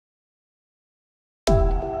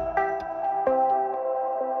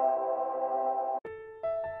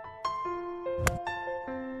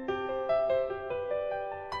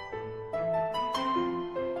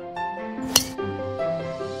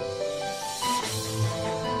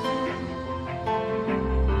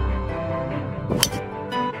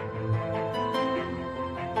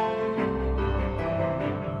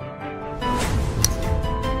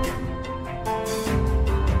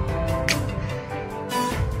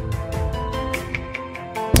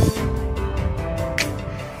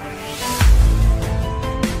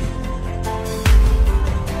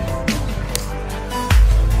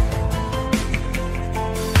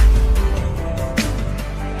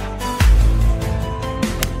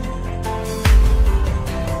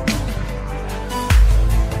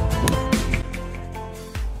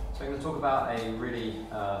a really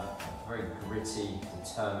very gritty,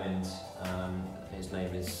 determined, his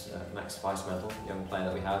name is Max Feistmantl, young player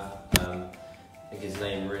that we have. I think his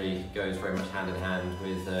name really goes very much hand in hand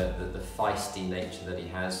with the feisty nature that he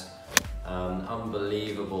has.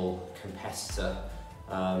 Unbelievable competitor.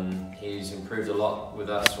 He's improved a lot with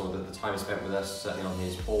us, or the time he spent with us, certainly on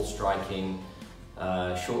his ball striking.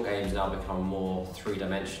 Short games now become more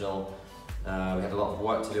three-dimensional. We had a lot of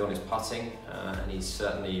work to do on his putting, and he's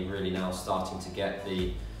certainly really now starting to get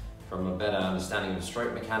from a better understanding of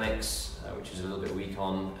stroke mechanics, which is a little bit weak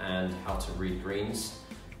on, and how to read greens.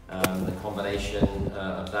 The combination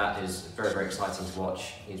of that is very, very exciting to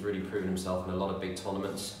watch. He's really proven himself in a lot of big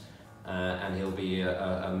tournaments, and he'll be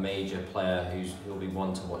a major player who'll be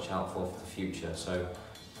one to watch out for the future. So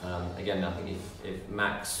again, I think if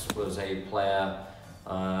Max was a player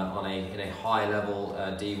in a high level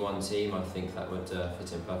D1 team, I think that would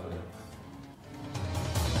fit in perfectly.